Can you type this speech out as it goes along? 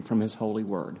from His holy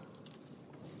word.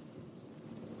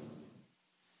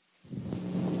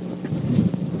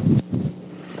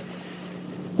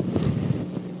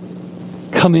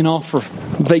 Coming off for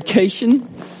vacation,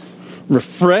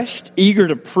 refreshed, eager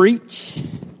to preach,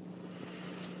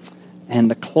 and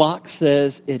the clock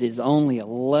says it is only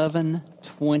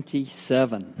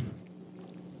 11:27.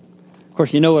 Of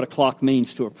course, you know what a clock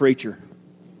means to a preacher.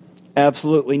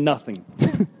 Absolutely nothing.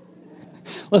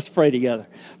 Let's pray together.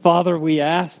 Father, we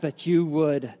ask that you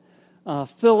would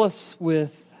fill us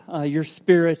with your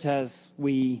Spirit as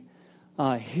we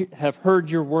have heard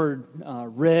your word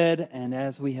read, and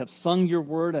as we have sung your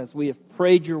word, as we have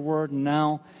prayed your word, and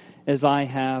now as I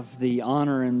have the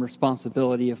honor and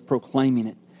responsibility of proclaiming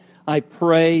it. I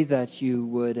pray that you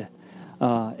would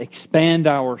expand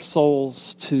our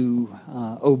souls to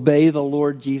obey the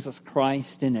Lord Jesus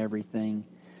Christ in everything.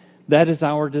 That is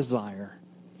our desire.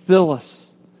 Fill us,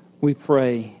 we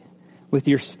pray, with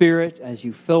your Spirit as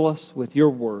you fill us with your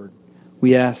word.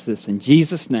 We ask this in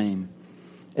Jesus' name.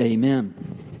 Amen.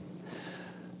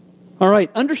 All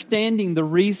right, understanding the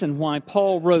reason why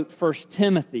Paul wrote 1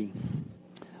 Timothy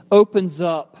opens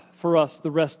up for us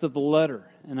the rest of the letter.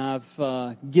 And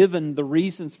I've given the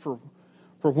reasons for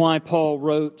why Paul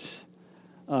wrote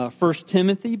 1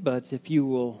 Timothy, but if you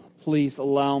will please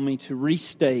allow me to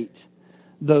restate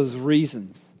those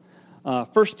reasons. 1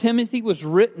 Timothy was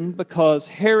written because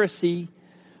heresy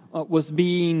was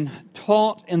being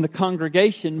taught in the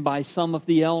congregation by some of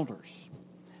the elders.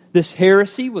 This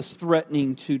heresy was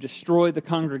threatening to destroy the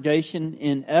congregation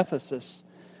in Ephesus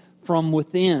from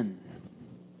within.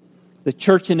 The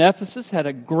church in Ephesus had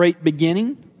a great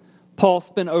beginning. Paul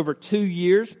spent over 2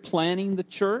 years planning the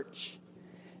church.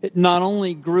 It not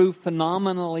only grew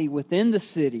phenomenally within the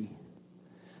city,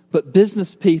 but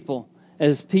business people,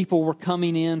 as people were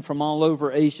coming in from all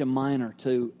over Asia Minor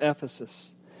to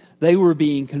Ephesus, they were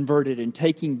being converted and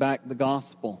taking back the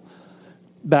gospel,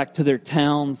 back to their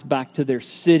towns, back to their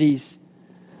cities,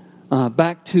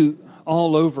 back to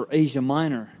all over Asia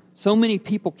Minor. So many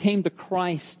people came to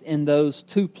Christ in those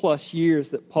 2+ years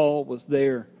that Paul was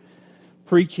there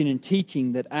preaching and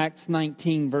teaching, that Acts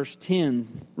 19 verse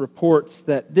 10 reports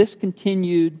that this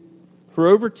continued for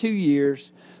over 2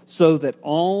 years, so that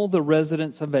all the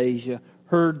residents of Asia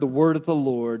heard the word of the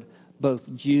Lord,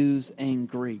 both Jews and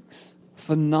Greeks.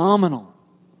 Phenomenal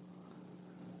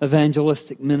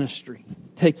evangelistic ministry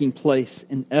taking place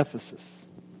in Ephesus.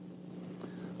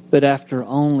 But after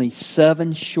only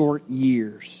 7 short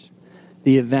years,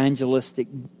 the evangelistic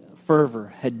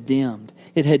fervor had dimmed.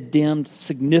 It had dimmed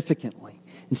significantly.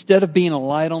 Instead of being a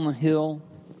light on the hill,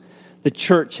 the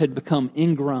church had become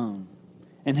ingrown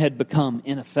and had become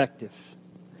ineffective.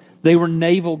 They were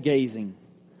navel-gazing,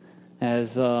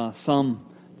 as some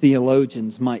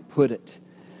theologians might put it,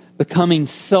 becoming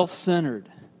self-centered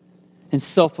and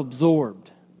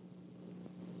self-absorbed.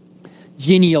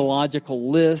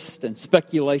 Genealogical lists and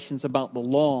speculations about the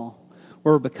law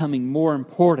were becoming more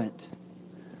important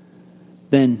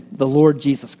than the Lord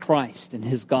Jesus Christ and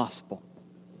His gospel.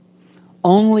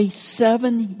 Only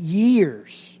 7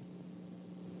 years.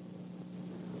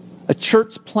 A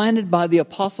church planted by the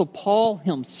Apostle Paul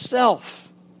himself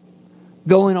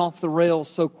going off the rails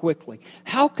so quickly.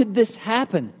 How could this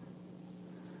happen?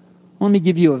 Let me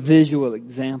give you a visual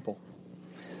example.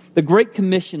 The Great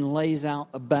Commission lays out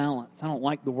a balance. I don't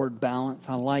like the word balance.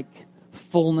 I like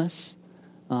fullness.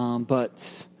 But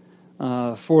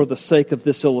for the sake of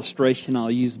this illustration,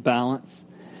 I'll use balance.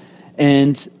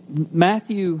 And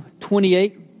Matthew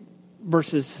 28,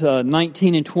 verses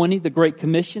 19 and 20, the Great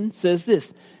Commission says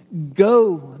this: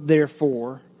 "Go,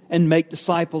 therefore, and make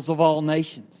disciples of all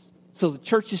nations." So the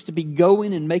church is to be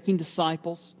going and making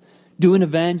disciples, doing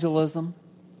evangelism,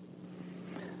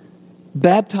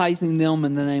 baptizing them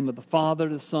in the name of the Father,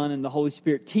 the Son, and the Holy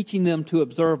Spirit, teaching them to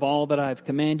observe all that I have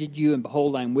commanded you, and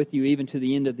behold, I am with you even to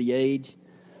the end of the age.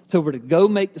 So we're to go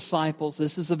make disciples.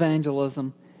 This is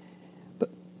evangelism. But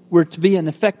we're to be an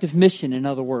effective mission, in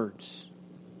other words.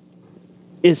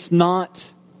 It's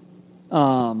not,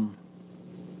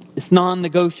 it's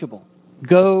non-negotiable.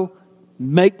 Go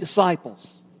make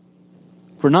disciples.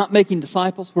 If we're not making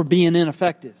disciples, we're being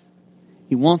ineffective.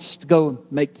 He wants us to go and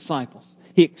make disciples.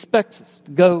 He expects us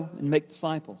to go and make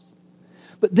disciples.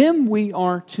 But then we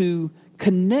are to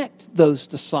connect those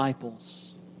disciples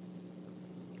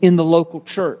in the local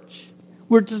church.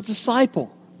 We're to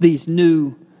disciple these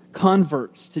new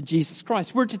converts to Jesus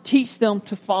Christ. We're to teach them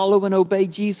to follow and obey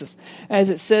Jesus.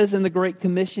 As it says in the Great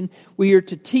Commission, we are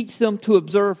to teach them to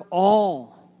observe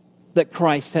all that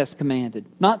Christ has commanded.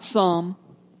 Not some,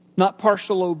 not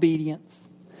partial obedience,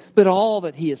 but all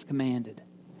that He has commanded.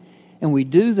 And we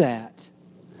do that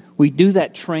We do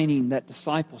that training, that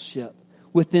discipleship,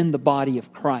 within the body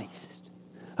of Christ.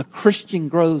 A Christian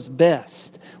grows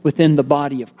best within the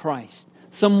body of Christ.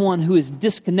 Someone who is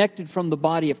disconnected from the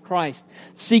body of Christ,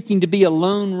 seeking to be a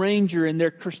lone ranger in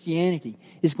their Christianity,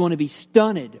 is going to be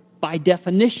stunted by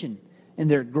definition in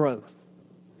their growth.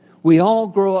 We all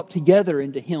grow up together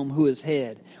into Him who is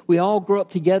head. We all grow up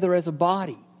together as a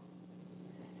body.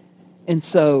 And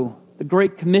so the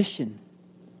Great Commission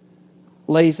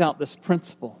lays out this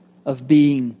principle of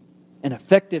being an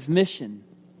effective mission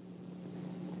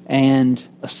and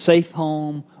a safe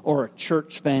home or a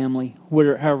church family,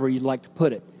 however you'd like to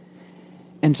put it.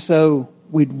 And so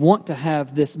we'd want to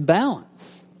have this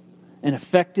balance, an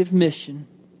effective mission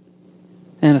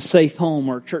and a safe home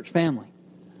or a church family.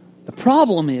 The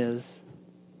problem is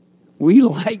we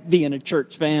like being a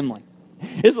church family.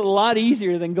 It's a lot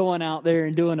easier than going out there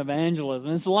and doing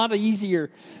evangelism. It's a lot easier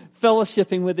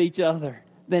fellowshipping with each other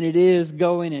than it is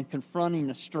going and confronting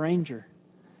a stranger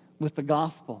with the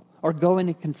gospel, or going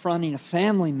and confronting a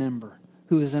family member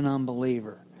who is an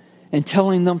unbeliever and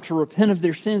telling them to repent of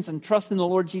their sins and trust in the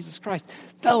Lord Jesus Christ.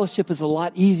 Fellowship is a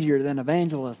lot easier than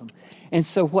evangelism. And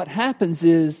so what happens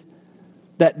is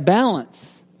that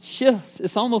balance shifts.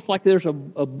 It's almost like there's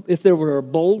if there were a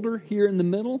boulder here in the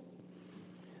middle.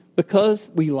 Because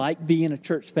we like being a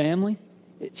church family,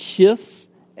 it shifts,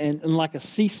 and like a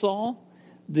seesaw,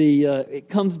 it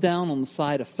comes down on the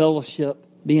side of fellowship,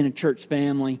 being a church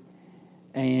family,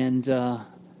 and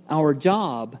our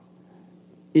job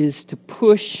is to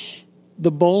push the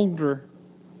boulder,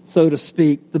 so to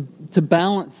speak, to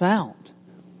balance out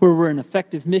where we're an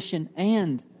effective mission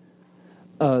and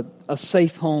a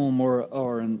safe home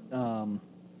or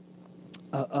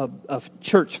a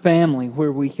church family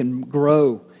where we can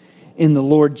grow in the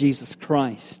Lord Jesus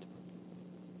Christ.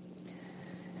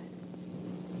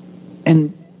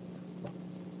 And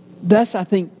that's, I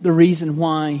think, the reason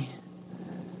why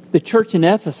the church in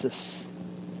Ephesus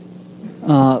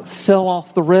fell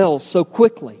off the rails so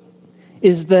quickly,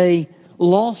 is they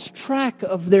lost track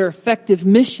of their effective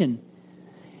mission.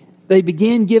 They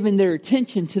began giving their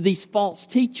attention to these false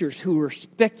teachers who were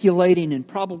speculating and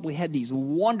probably had these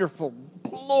wonderful,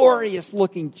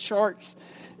 glorious-looking charts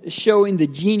showing the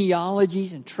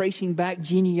genealogies and tracing back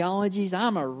genealogies.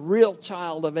 I'm a real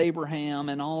child of Abraham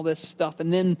and all this stuff.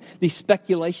 And then these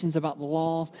speculations about the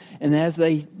laws. And as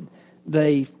they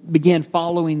began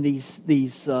following these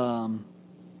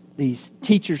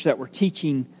teachers that were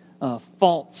teaching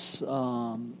false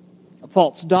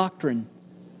doctrine,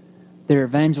 their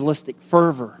evangelistic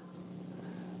fervor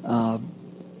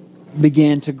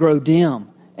began to grow dim.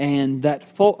 And that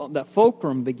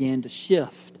fulcrum began to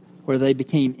shift, where they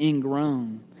became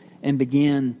ingrown and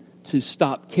began to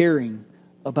stop caring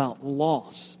about the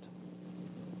lost.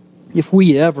 If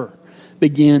we ever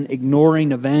begin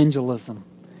ignoring evangelism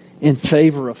in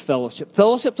favor of fellowship,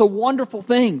 fellowship's a wonderful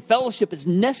thing. Fellowship is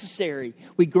necessary.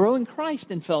 We grow in Christ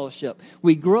in fellowship.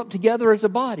 We grow up together as a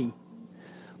body.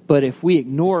 But if we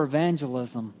ignore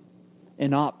evangelism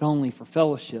and opt only for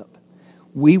fellowship,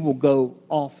 we will go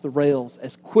off the rails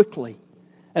as quickly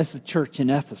as the church in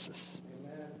Ephesus.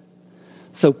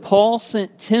 So Paul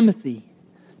sent Timothy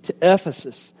to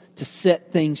Ephesus to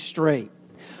set things straight.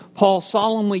 Paul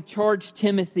solemnly charged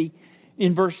Timothy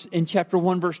in chapter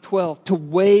 1, verse 12, to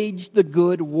wage the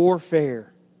good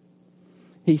warfare.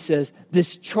 He says,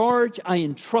 "This charge I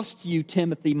entrust to you,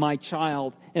 Timothy, my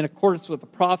child, in accordance with the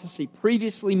prophecy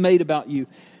previously made about you,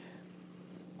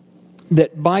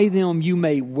 that by them you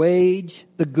may wage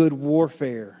the good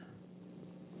warfare."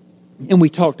 And we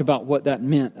talked about what that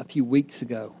meant a few weeks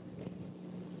ago.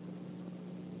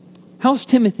 How's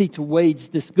Timothy to wage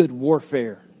this good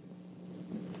warfare?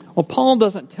 Well, Paul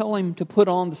doesn't tell him to put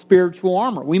on the spiritual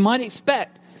armor. We might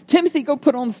expect, Timothy, go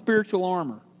put on the spiritual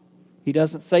armor. He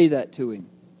doesn't say that to him.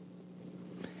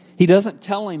 He doesn't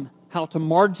tell him how to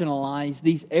marginalize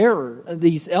these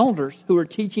elders who are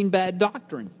teaching bad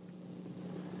doctrine.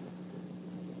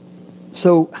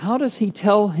 So how does he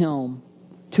tell him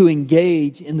to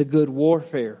engage in the good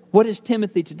warfare? What is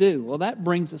Timothy to do? Well, that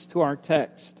brings us to our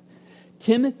text.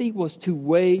 Timothy was to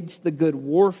wage the good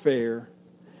warfare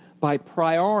by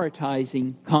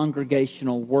prioritizing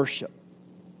congregational worship.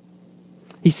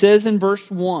 He says in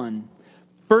verse 1,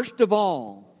 first of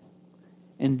all,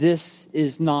 and this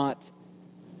is not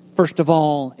first of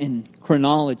all in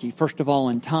chronology, first of all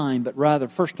in time, but rather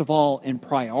first of all in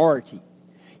priority.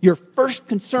 Your first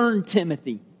concern,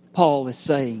 Timothy, Paul is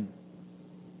saying,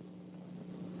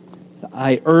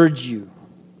 I urge you,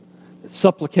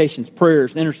 supplications,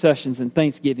 prayers, intercessions, and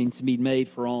thanksgiving to be made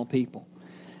for all people.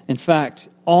 In fact,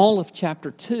 all of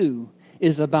chapter 2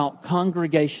 is about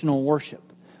congregational worship.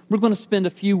 we're going to spend a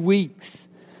few weeks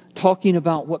talking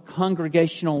about what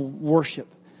congregational worship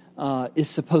is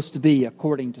supposed to be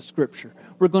according to Scripture.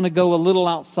 We're going to go a little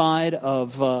outside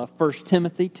of 1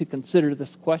 Timothy to consider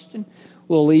this question.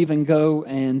 We'll even go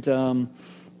and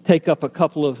take up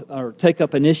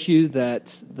an issue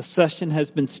that the session has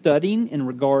been studying in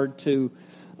regard to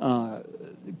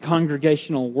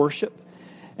congregational worship.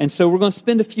 And so we're going to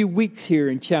spend a few weeks here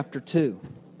in chapter 2.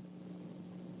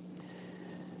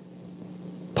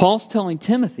 Paul's telling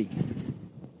Timothy,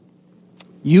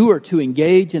 you are to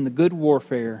engage in the good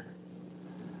warfare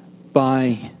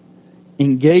by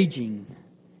engaging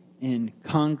in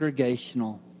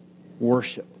congregational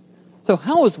worship. So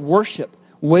how is worship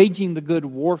waging the good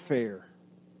warfare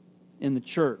in the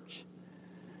church?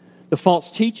 The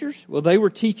false teachers, well, they were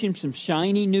teaching some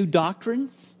shiny new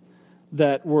doctrines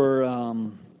that were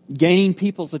gaining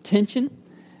people's attention.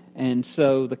 And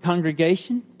so the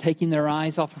congregation, taking their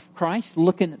eyes off of Christ,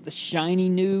 looking at the shiny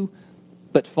new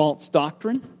but false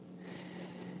doctrine.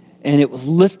 And it was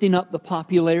lifting up the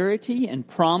popularity and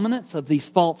prominence of these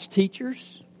false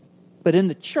teachers. But in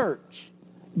the church,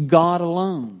 God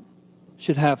alone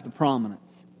should have the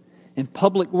prominence. In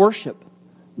public worship,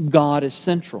 God is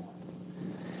central.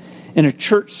 In a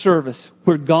church service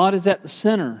where God is at the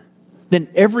center, then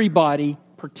everybody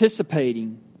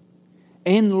participating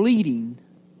and leading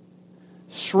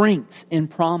shrinks in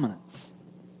prominence.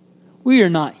 We are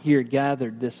not here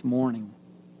gathered this morning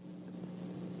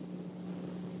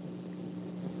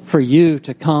for you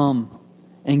to come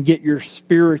and get your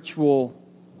spiritual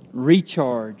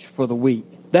recharge for the week.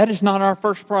 That is not our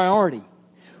first priority.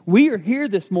 We are here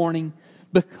this morning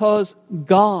because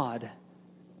God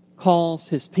calls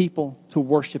His people to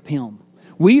worship Him.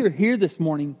 We are here this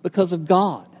morning because of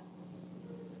God.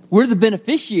 We're the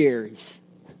beneficiaries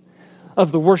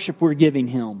of the worship we're giving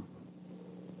Him.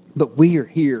 But we are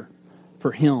here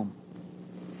for Him.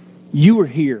 You are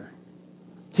here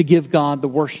to give God the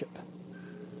worship.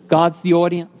 God's the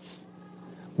audience.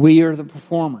 We are the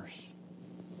performers.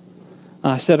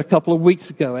 I said a couple of weeks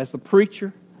ago, as the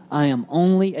preacher, I am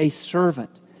only a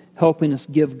servant helping us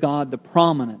give God the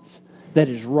prominence that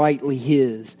is rightly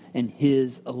His and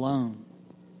His alone.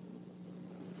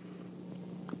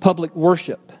 Public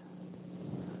worship,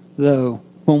 though,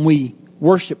 when we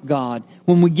worship God,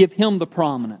 when we give Him the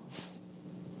prominence,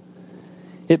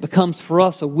 it becomes for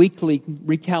us a weekly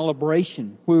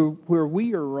recalibration where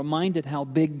we are reminded how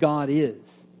big God is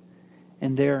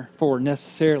and therefore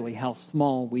necessarily how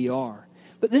small we are.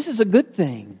 But this is a good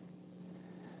thing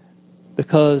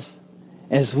because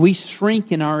as we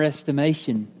shrink in our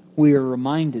estimation, we are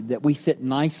reminded that we fit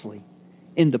nicely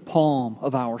in the palm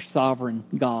of our sovereign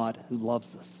God who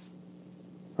loves us.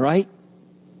 Right?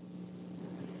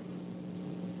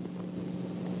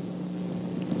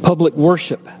 Public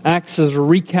worship acts as a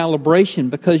recalibration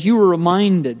because you are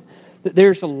reminded that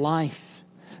there's a life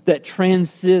that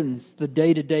transcends the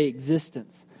day-to-day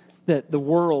existence that the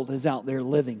world is out there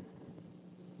living.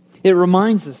 It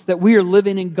reminds us that we are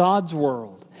living in God's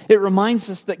world. It reminds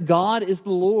us that God is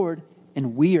the Lord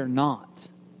and we are not.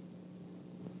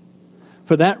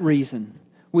 For that reason,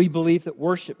 we believe that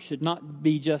worship should not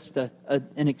be just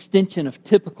an extension of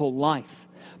typical life.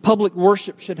 Public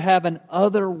worship should have an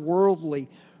otherworldly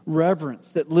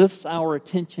reverence that lifts our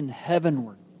attention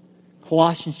heavenward.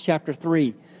 Colossians chapter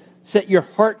 3, set your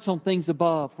hearts on things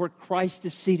above, where Christ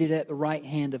is seated at the right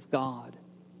hand of God.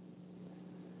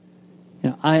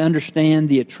 Now, I understand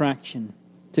the attraction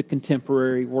to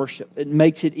contemporary worship. It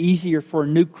makes it easier for a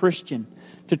new Christian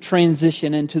to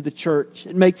transition into the church.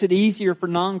 It makes it easier for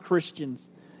non-Christians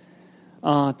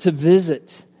to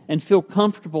visit and feel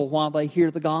comfortable while they hear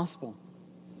the gospel.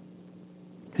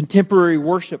 Contemporary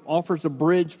worship offers a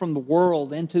bridge from the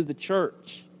world into the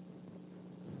church.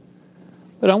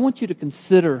 But I want you to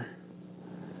consider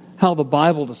how the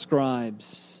Bible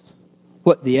describes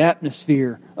what the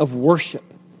atmosphere of worship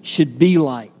should be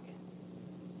like.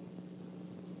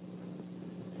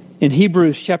 In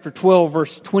Hebrews chapter 12,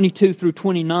 verse 22 through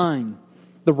 29,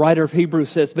 the writer of Hebrews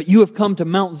says, "But you have come to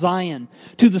Mount Zion,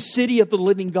 to the city of the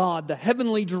living God, the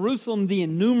heavenly Jerusalem, the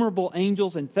innumerable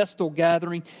angels in festal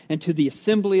gathering, and to the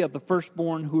assembly of the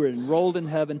firstborn who are enrolled in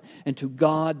heaven, and to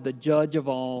God, the judge of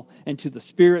all, and to the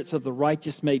spirits of the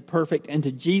righteous made perfect, and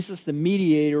to Jesus, the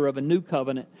mediator of a new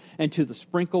covenant, and to the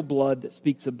sprinkled blood that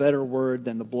speaks a better word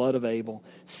than the blood of Abel.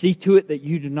 See to it that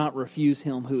you do not refuse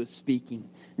him who is speaking."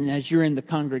 And as you're in the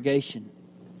congregation,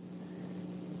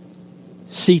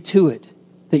 see to it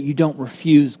that you don't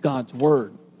refuse God's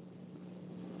word.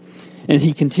 And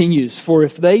he continues, "For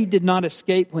if they did not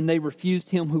escape when they refused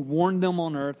him who warned them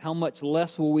on earth, how much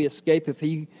less will we escape if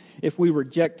we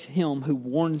reject him who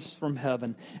warns from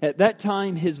heaven? At that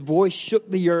time his voice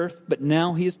shook the earth, but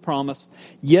now he has promised,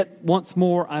 yet once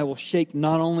more I will shake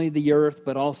not only the earth,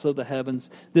 but also the heavens."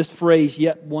 This phrase,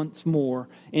 "yet once more,"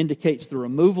 indicates the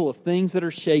removal of things that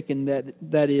are shaken,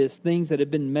 that is, things that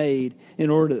have been made, in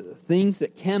order that things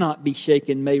that cannot be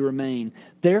shaken may remain.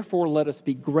 "Therefore let us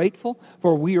be grateful,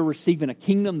 for we are receiving a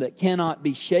kingdom that cannot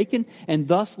be shaken, and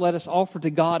thus let us offer to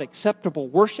God acceptable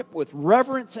worship with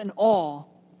reverence and awe,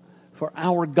 for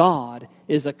our God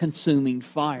is a consuming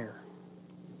fire."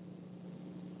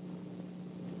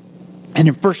 And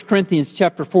in 1 Corinthians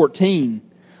chapter 14,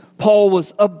 Paul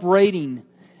was upbraiding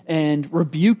and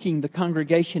rebuking the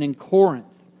congregation in Corinth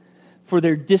for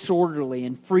their disorderly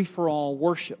and free-for-all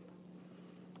worship.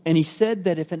 And he said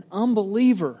that if an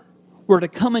unbeliever were to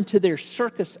come into their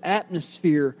circus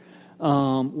atmosphere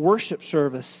worship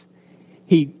service,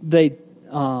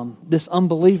 this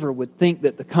unbeliever would think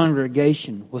that the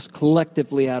congregation was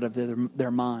collectively out of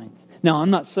their minds. Now, I'm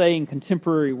not saying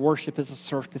contemporary worship is a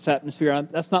circus atmosphere.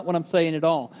 That's not what I'm saying at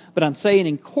all. But I'm saying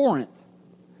in Corinth,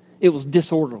 it was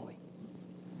disorderly.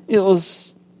 It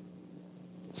was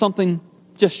something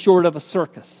just short of a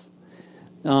circus,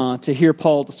 to hear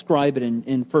Paul describe it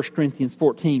in 1 Corinthians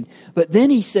 14. But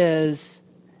then he says,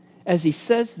 as he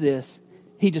says this,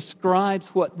 he describes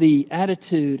what the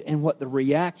attitude and what the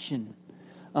reaction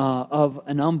of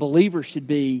an unbeliever should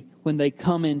be when they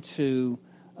come into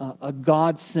a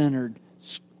God-centered,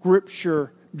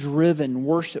 Scripture-driven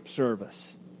worship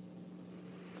service.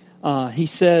 He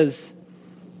says,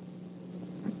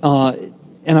 and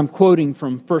I'm quoting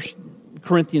from 1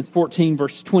 Corinthians 14,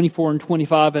 verse 24 and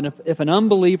 25, "And if an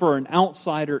unbeliever or an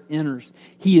outsider enters,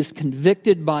 he is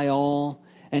convicted by all,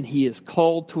 and he is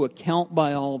called to account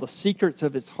by all. The secrets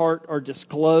of his heart are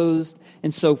disclosed,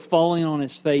 and so falling on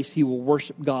his face, he will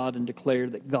worship God and declare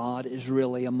that God is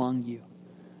really among you."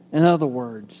 In other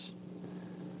words,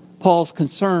 Paul's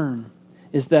concern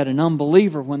is that an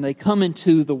unbeliever, when they come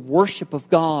into the worship of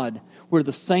God, where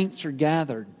the saints are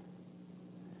gathered,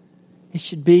 it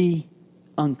should be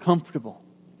uncomfortable,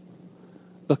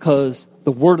 because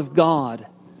the Word of God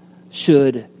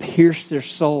should pierce their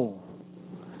soul.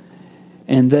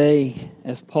 And they,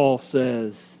 as Paul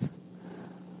says,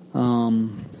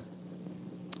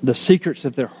 the secrets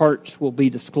of their hearts will be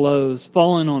disclosed.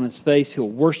 Falling on his face, he'll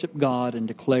worship God and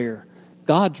declare,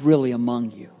 God's really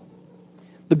among you.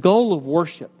 The goal of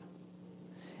worship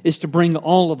is to bring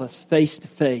all of us face to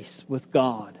face with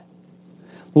God.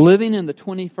 Living in the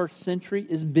 21st century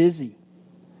is busy.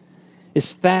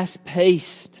 It's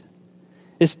fast-paced.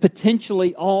 It's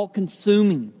potentially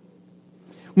all-consuming.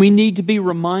 We need to be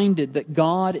reminded that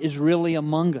God is really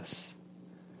among us.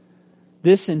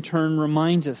 This, in turn,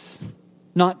 reminds us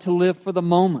not to live for the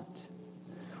moment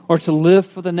or to live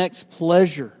for the next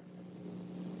pleasure.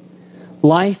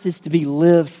 Life is to be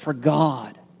lived for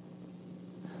God.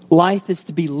 Life is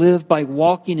to be lived by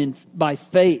walking by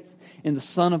faith in the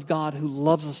Son of God who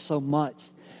loves us so much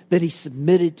that He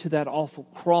submitted to that awful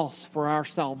cross for our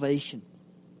salvation.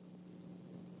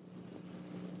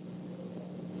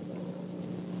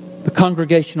 The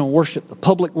congregational worship, the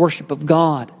public worship of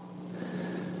God,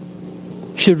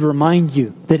 should remind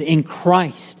you that in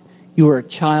Christ you are a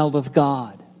child of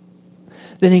God.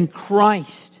 That in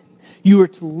Christ you are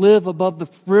to live above the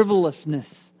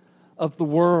frivolousness of the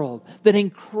world. That in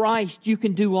Christ you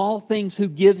can do all things who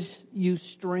gives you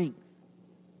strength.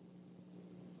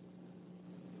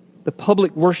 The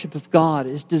public worship of God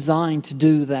is designed to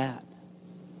do that.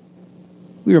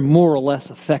 We are more or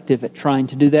less effective at trying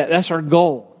to do that. That's our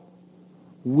goal.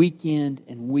 Week in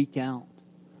and week out.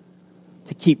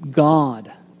 To keep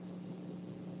God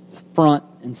front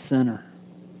and center.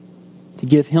 To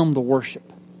give Him the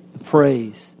worship, the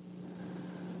praise.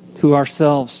 To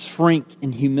ourselves shrink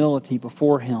in humility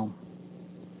before Him.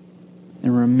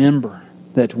 And remember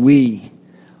that we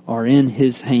are in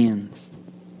His hands.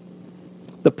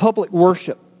 The public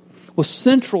worship was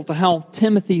central to how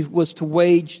Timothy was to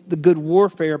wage the good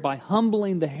warfare by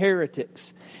humbling the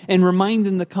heretics and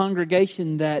reminding the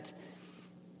congregation that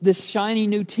this shiny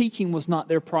new teaching was not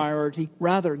their priority.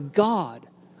 Rather, God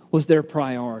was their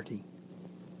priority,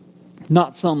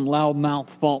 not some loudmouth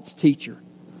false teacher.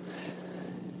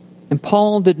 And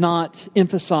Paul did not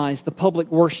emphasize the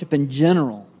public worship in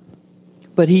general,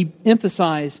 but he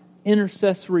emphasized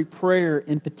intercessory prayer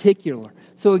in particular.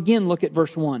 So again, look at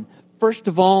verse 1. "First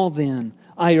of all, then,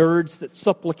 I urge that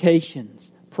supplications,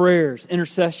 prayers,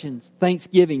 intercessions,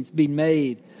 thanksgivings be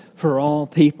made for all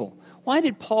people." Why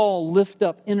did Paul lift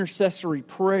up intercessory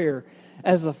prayer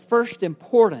as the first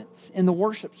importance in the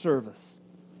worship service.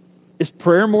 Is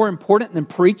prayer more important than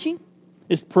preaching?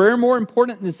 Is prayer more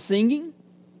important than singing?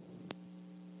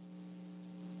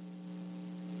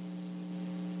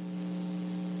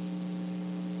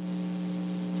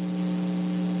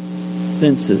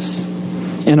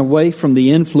 And away from the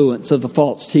influence of the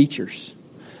false teachers.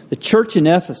 The church in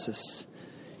Ephesus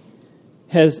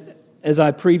has, as I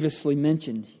previously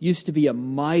mentioned, used to be a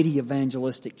mighty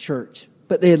evangelistic church.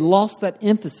 But they had lost that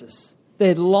emphasis. They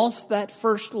had lost that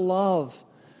first love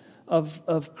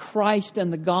of Christ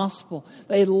and the gospel.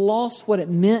 They had lost what it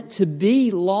meant to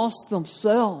be lost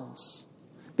themselves.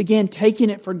 Began taking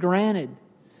it for granted.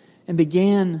 And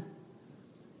began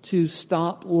to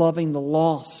stop loving the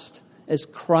lost as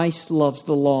Christ loves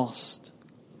the lost.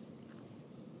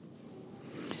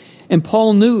 And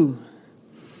Paul knew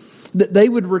that they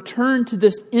would return to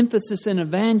this emphasis in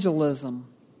evangelism,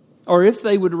 or if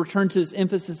they would return to this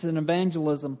emphasis in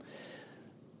evangelism,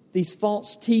 these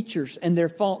false teachers and their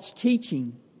false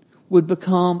teaching would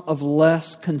become of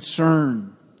less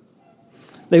concern.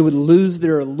 They would lose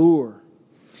their allure.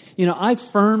 You know, I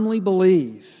firmly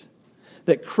believe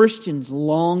that Christians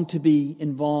long to be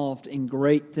involved in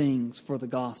great things for the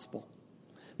gospel.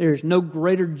 There is no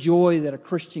greater joy that a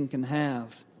Christian can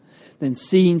have than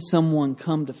seeing someone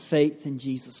come to faith in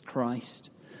Jesus Christ.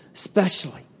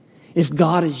 Especially if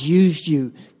God has used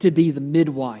you to be the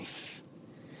midwife.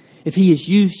 If He has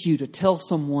used you to tell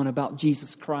someone about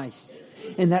Jesus Christ.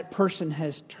 And that person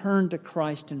has turned to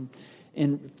Christ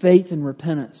in faith and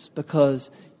repentance because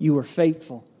you were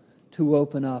faithful to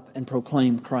open up and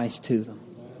proclaim Christ to them.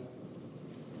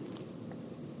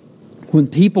 When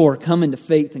people are coming to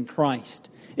faith in Christ,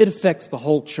 it affects the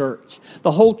whole church.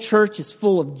 The whole church is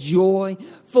full of joy,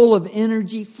 full of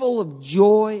energy, full of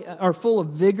joy, or full of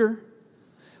vigor.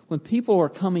 When people are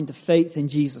coming to faith in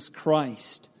Jesus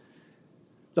Christ,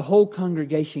 the whole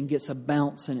congregation gets a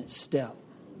bounce in its step.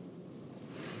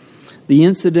 The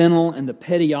incidental and the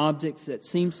petty objects that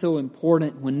seem so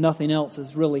important when nothing else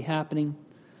is really happening,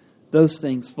 those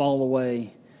things fall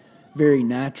away very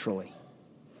naturally,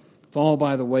 fall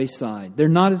by the wayside. They're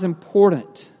not as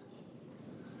important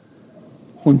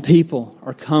when people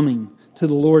are coming to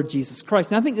the Lord Jesus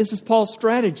Christ. And I think this is Paul's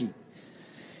strategy.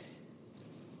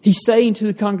 He's saying to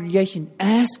the congregation,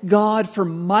 ask God for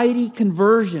mighty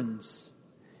conversions,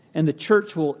 and the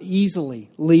church will easily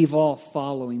leave off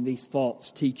following these false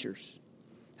teachers.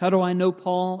 How do I know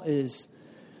Paul is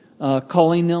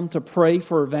calling them to pray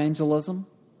for evangelism?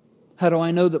 How do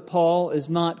I know that Paul is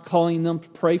not calling them to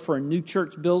pray for a new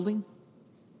church building?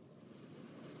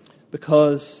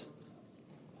 Because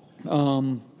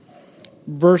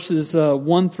verses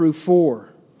 1 through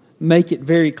 4 make it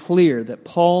very clear that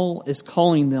Paul is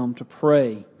calling them to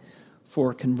pray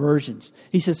for conversions.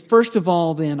 He says, first of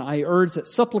all, then, I urge that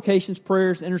supplications,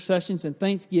 prayers, intercessions, and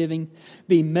thanksgiving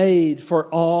be made for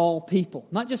all people.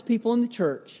 Not just people in the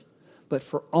church, but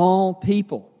for all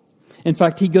people. In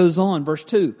fact, he goes on, verse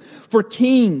 2, for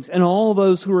kings and all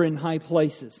those who are in high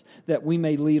places, that we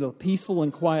may lead a peaceful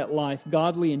and quiet life,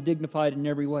 godly and dignified in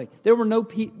every way. There were no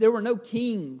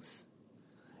kings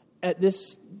at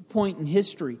this point in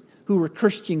history who were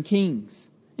Christian kings.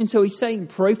 And so he's saying,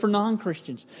 pray for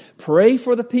non-Christians. Pray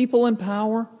for the people in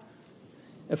power.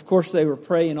 Of course, they were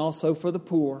praying also for the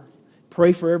poor.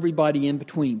 Pray for everybody in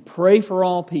between. Pray for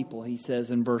all people, he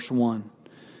says in verse 1.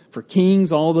 For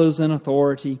kings, all those in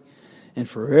authority, and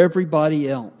for everybody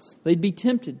else. They'd be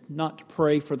tempted not to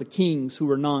pray for the kings who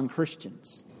were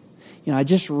non-Christians. You know, I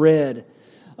just read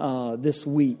this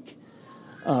week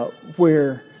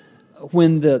where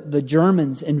when the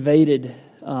Germans invaded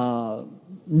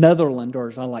Netherlands, or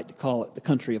as I like to call it, the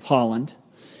country of Holland,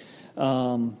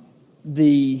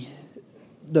 the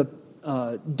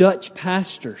Dutch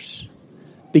pastors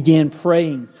began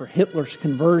praying for Hitler's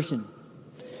conversion,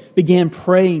 began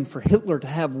praying for Hitler to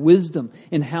have wisdom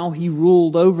in how he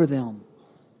ruled over them.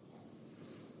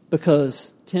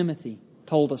 Because Timothy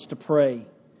told us to pray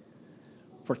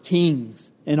for kings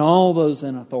and all those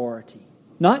in authority.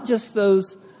 Not just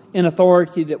those in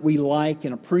authority that we like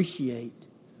and appreciate,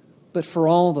 but for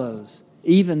all those,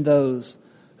 even those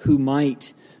who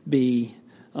might be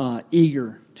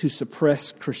eager to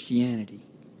suppress Christianity.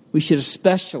 We should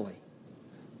especially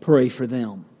pray for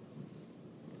them.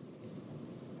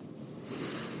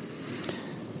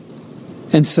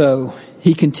 And so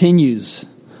he continues,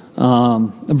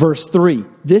 verse 3.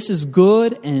 This is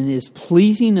good and is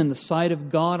pleasing in the sight of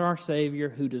God our Savior,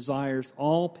 who desires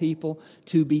all people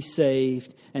to be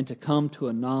saved and to come to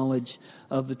a knowledge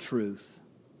of the truth.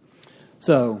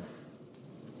 So,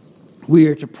 we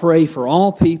are to pray for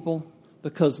all people,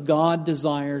 because God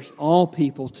desires all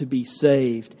people to be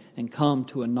saved and come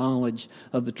to a knowledge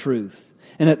of the truth.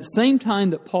 And at the same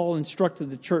time that Paul instructed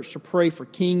the church to pray for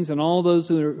kings and all those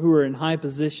who are in high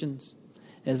positions,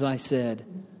 as I said,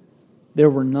 there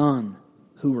were none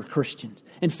who were Christians.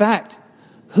 In fact,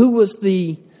 who was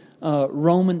the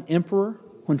Roman emperor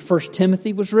when 1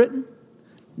 Timothy was written?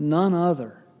 None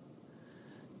other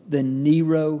than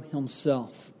Nero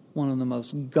himself, one of the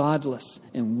most godless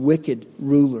and wicked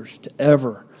rulers to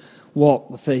ever walk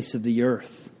the face of the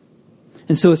earth.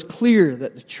 And so it's clear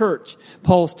that the church,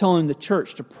 Paul is telling the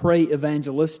church to pray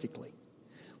evangelistically.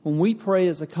 When we pray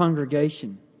as a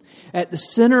congregation, at the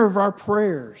center of our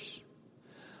prayers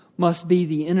must be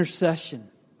the intercession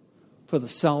for the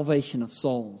salvation of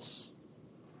souls.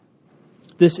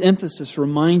 This emphasis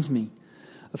reminds me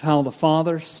of how the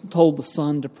Father told the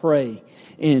Son to pray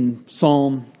in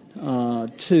Psalm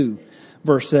 2,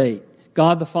 verse 8.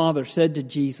 God the Father said to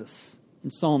Jesus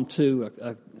in Psalm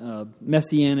 2, a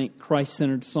messianic,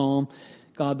 Christ-centered psalm,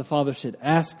 God the Father said,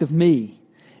 "Ask of me,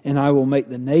 and I will make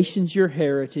the nations your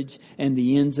heritage and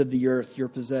the ends of the earth your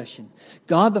possession."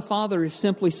 God the Father is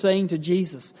simply saying to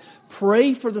Jesus,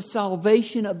 pray for the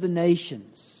salvation of the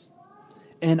nations,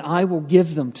 and I will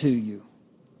give them to you.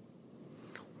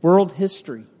 World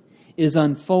history is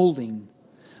unfolding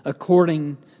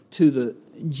according to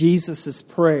Jesus'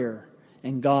 prayer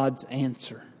and God's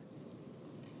answer.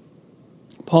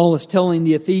 Paul is telling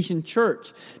the Ephesian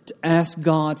church to ask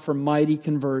God for mighty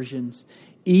conversions,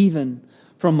 even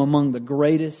from among the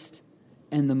greatest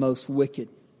and the most wicked.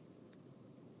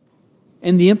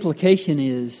 And the implication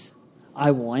is,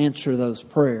 I will answer those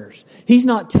prayers. He's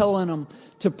not telling them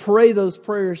to pray those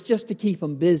prayers just to keep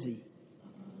them busy.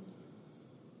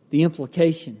 The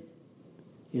implication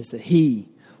is that He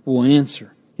will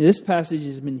answer. This passage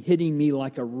has been hitting me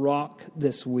like a rock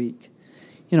this week.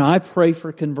 You know, I pray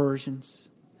for conversions,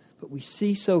 but we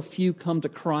see so few come to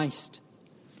Christ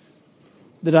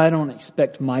that I don't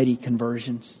expect mighty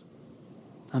conversions.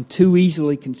 I'm too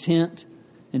easily content.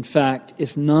 In fact,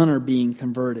 if none are being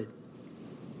converted,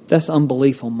 that's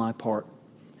unbelief on my part.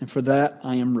 And for that,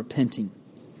 I am repenting.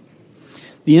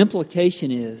 The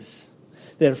implication is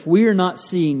that if we are not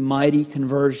seeing mighty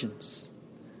conversions,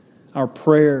 our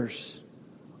prayers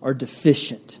are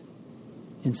deficient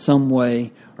in some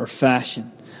way or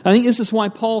fashion. I think this is why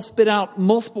Paul spit out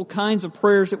multiple kinds of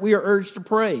prayers that we are urged to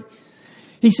pray.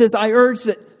 He says, I urge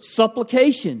that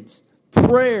supplications,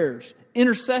 prayers,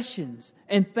 intercessions,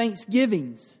 and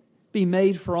thanksgivings be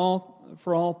made for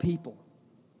all people.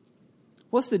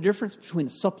 What's the difference between a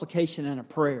supplication and a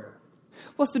prayer?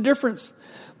 What's the difference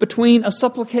between a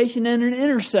supplication and an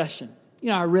intercession? You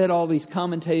know, I read all these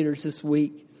commentators this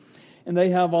week, and they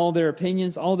have all their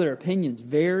opinions. All their opinions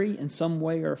vary in some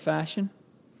way or fashion.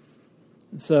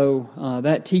 And so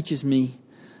that teaches me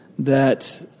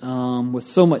that with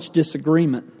so much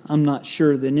disagreement, I'm not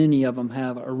sure that any of them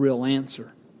have a real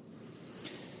answer.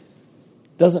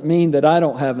 Doesn't mean that I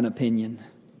don't have an opinion.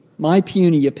 My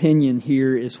puny opinion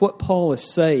here is what Paul is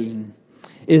saying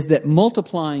is that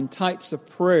multiplying types of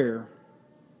prayer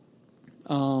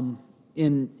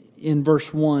in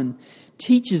verse 1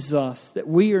 teaches us that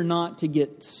we are not to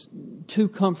get too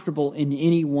comfortable in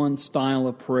any one style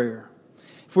of prayer.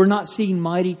 If we're not seeing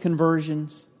mighty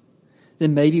conversions,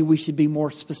 then maybe we should be more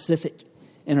specific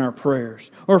in our prayers.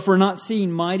 Or if we're not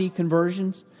seeing mighty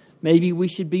conversions, maybe we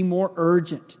should be more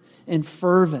urgent and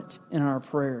fervent in our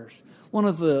prayers. One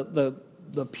of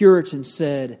the Puritans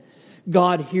said,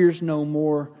 God hears no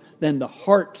more than the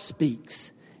heart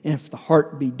speaks. And if the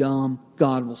heart be dumb,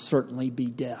 God will certainly be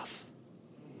deaf.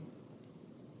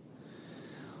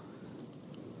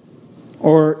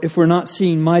 Or if we're not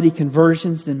seeing mighty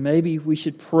conversions, then maybe we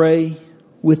should pray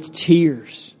with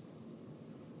tears.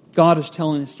 God is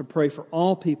telling us to pray for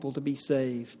all people to be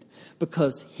saved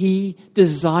because He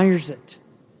desires it.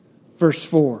 Verse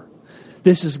 4.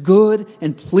 This is good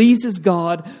and pleases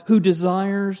God, who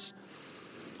desires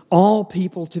all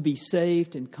people to be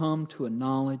saved and come to a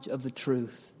knowledge of the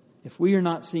truth. If we are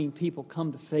not seeing people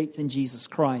come to faith in Jesus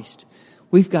Christ,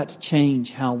 we've got to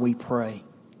change how we pray.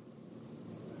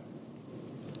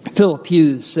 Philip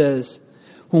Hughes says,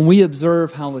 when we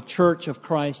observe how the Church of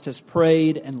Christ has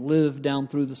prayed and lived down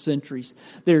through the centuries,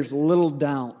 there's little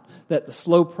doubt that the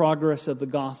slow progress of the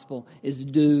gospel is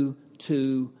due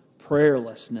to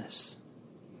prayerlessness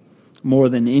more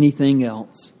than anything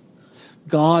else.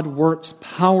 God works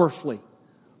powerfully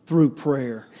through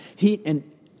prayer.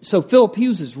 So Philip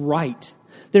Hughes is right.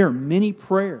 There are many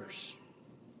prayers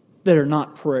that are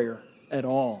not prayer at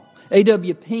all.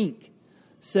 A.W. Pink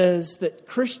says that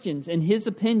Christians, in his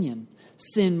opinion,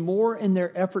 sin more in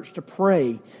their efforts to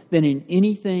pray than in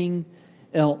anything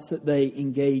else that they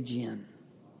engage in.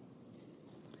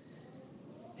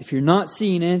 If you're not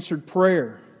seeing answered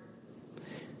prayer,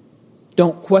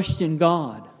 don't question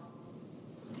God.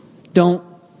 Don't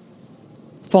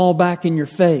fall back in your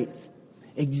faith.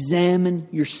 Examine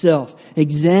yourself.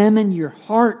 Examine your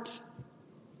heart.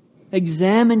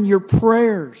 Examine your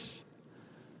prayers.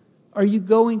 Are you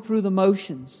going through the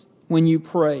motions when you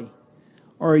pray?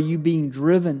 Or are you being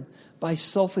driven by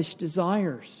selfish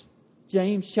desires?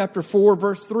 James chapter 4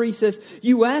 verse 3 says,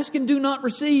 "You ask and do not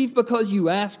receive because you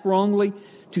ask wrongly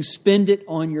to spend it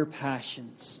on your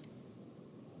passions."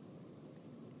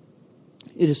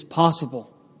 It is possible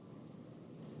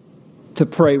to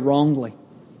pray wrongly.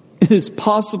 It is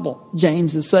possible,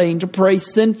 James is saying, to pray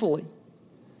sinfully.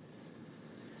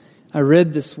 I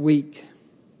read this week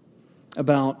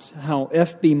about how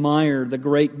F.B. Meyer, the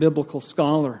great biblical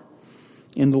scholar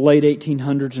in the late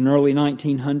 1800s and early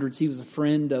 1900s, he was a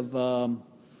friend of the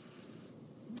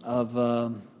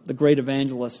great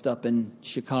evangelist up in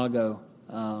Chicago,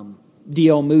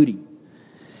 D.L. Moody.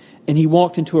 And he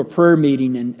walked into a prayer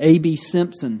meeting, and A.B.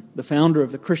 Simpson, the founder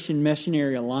of the Christian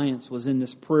Missionary Alliance, was in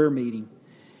this prayer meeting.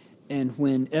 And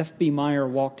when F.B. Meyer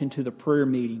walked into the prayer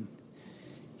meeting,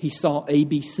 he saw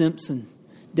A.B. Simpson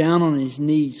down on his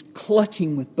knees,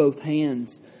 clutching with both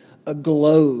hands a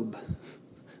globe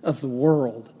of the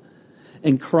world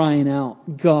and crying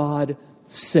out, "God,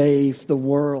 save the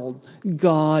world.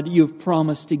 God, you've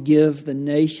promised to give the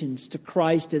nations to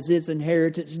Christ as its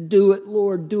inheritance. Do it,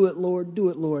 Lord, do it, Lord, do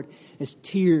it, Lord," as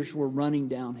tears were running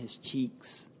down his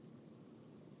cheeks.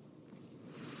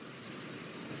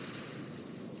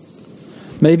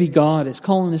 Maybe God is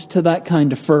calling us to that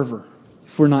kind of fervor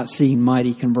if we're not seeing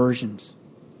mighty conversions.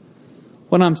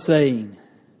 What I'm saying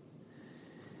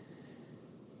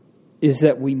is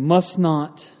that we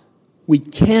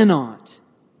cannot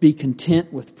be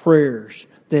content with prayers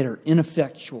that are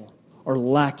ineffectual or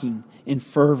lacking in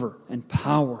fervor and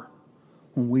power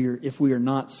if we are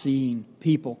not seeing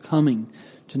people coming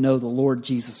to know the Lord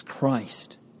Jesus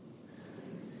Christ.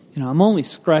 You know, I'm only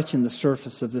scratching the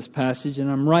surface of this passage, and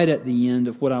I'm right at the end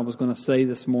of what I was going to say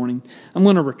this morning. I'm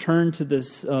going to return to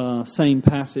this same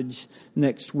passage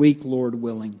next week, Lord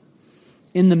willing.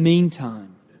 In the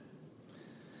meantime,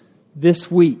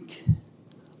 this week,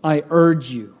 I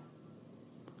urge you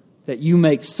that you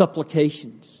make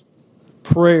supplications,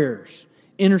 prayers,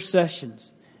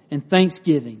 intercessions, and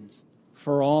thanksgivings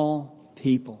for all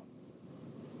people.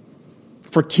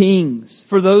 For kings,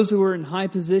 for those who are in high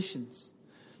positions,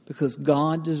 because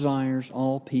God desires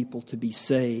all people to be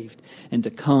saved and to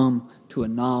come to a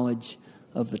knowledge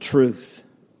of the truth.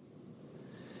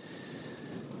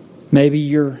 Maybe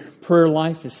your prayer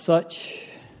life is such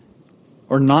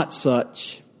or not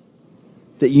such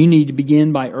that you need to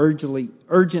begin by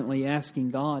urgently asking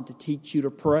God to teach you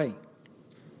to pray.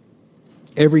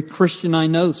 Every Christian I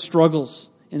know struggles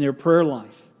in their prayer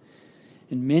life,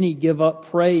 and many give up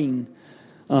praying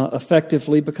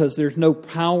effectively because there's no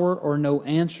power or no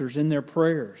answers in their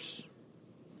prayers.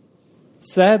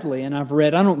 Sadly, and I've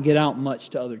read, I don't get out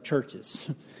much to other churches,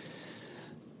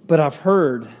 but I've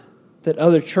heard that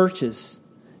other churches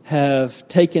have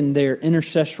taken their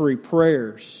intercessory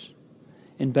prayers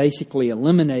and basically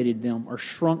eliminated them or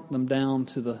shrunk them down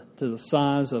to the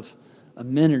size of a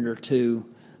minute or two,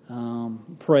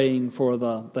 praying for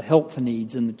the health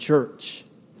needs in the church.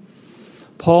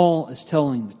 Paul is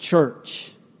telling the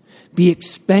church, be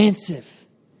expansive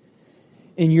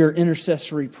in your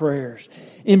intercessory prayers.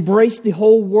 Embrace the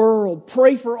whole world.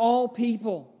 Pray for all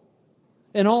people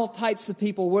and all types of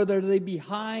people, whether they be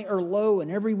high or low and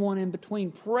everyone in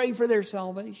between. Pray for their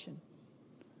salvation.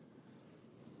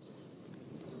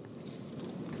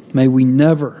 May we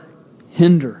never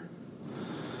hinder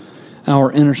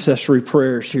our intercessory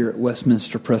prayers here at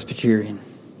Westminster Presbyterian.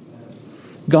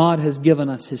 God has given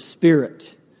us His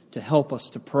Spirit to help us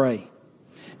to pray.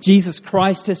 Jesus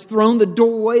Christ has thrown the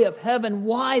doorway of heaven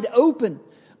wide open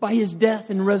by His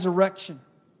death and resurrection.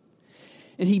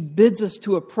 And He bids us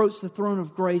to approach the throne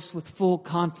of grace with full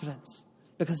confidence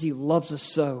because He loves us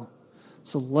so.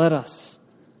 So let us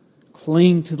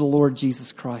cling to the Lord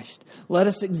Jesus Christ. Let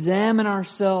us examine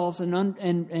ourselves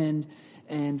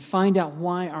and find out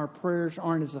why our prayers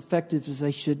aren't as effective as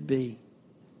they should be.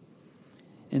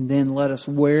 And then let us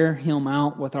wear Him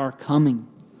out with our coming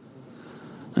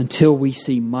until we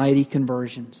see mighty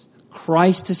conversions.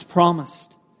 Christ has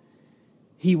promised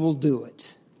He will do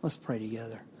it. Let's pray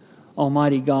together.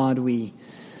 Almighty God, we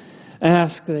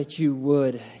ask that you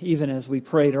would, even as we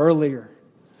prayed earlier,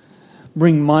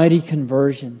 bring mighty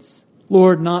conversions.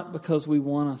 Lord, not because we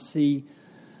want to see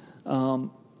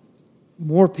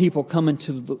more people coming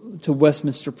to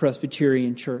Westminster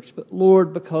Presbyterian Church. But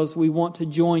Lord, because we want to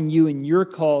join you in your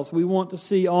cause, we want to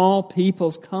see all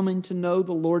peoples coming to know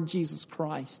the Lord Jesus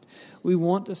Christ. We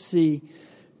want to see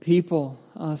people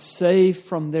saved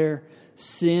from their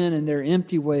sin and their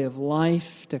empty way of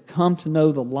life to come to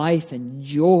know the life and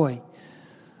joy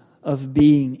of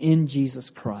being in Jesus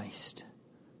Christ.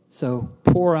 So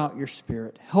pour out your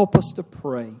Spirit. Help us to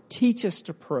pray. Teach us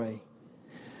to pray.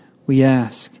 We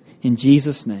ask in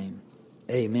Jesus' name,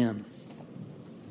 amen.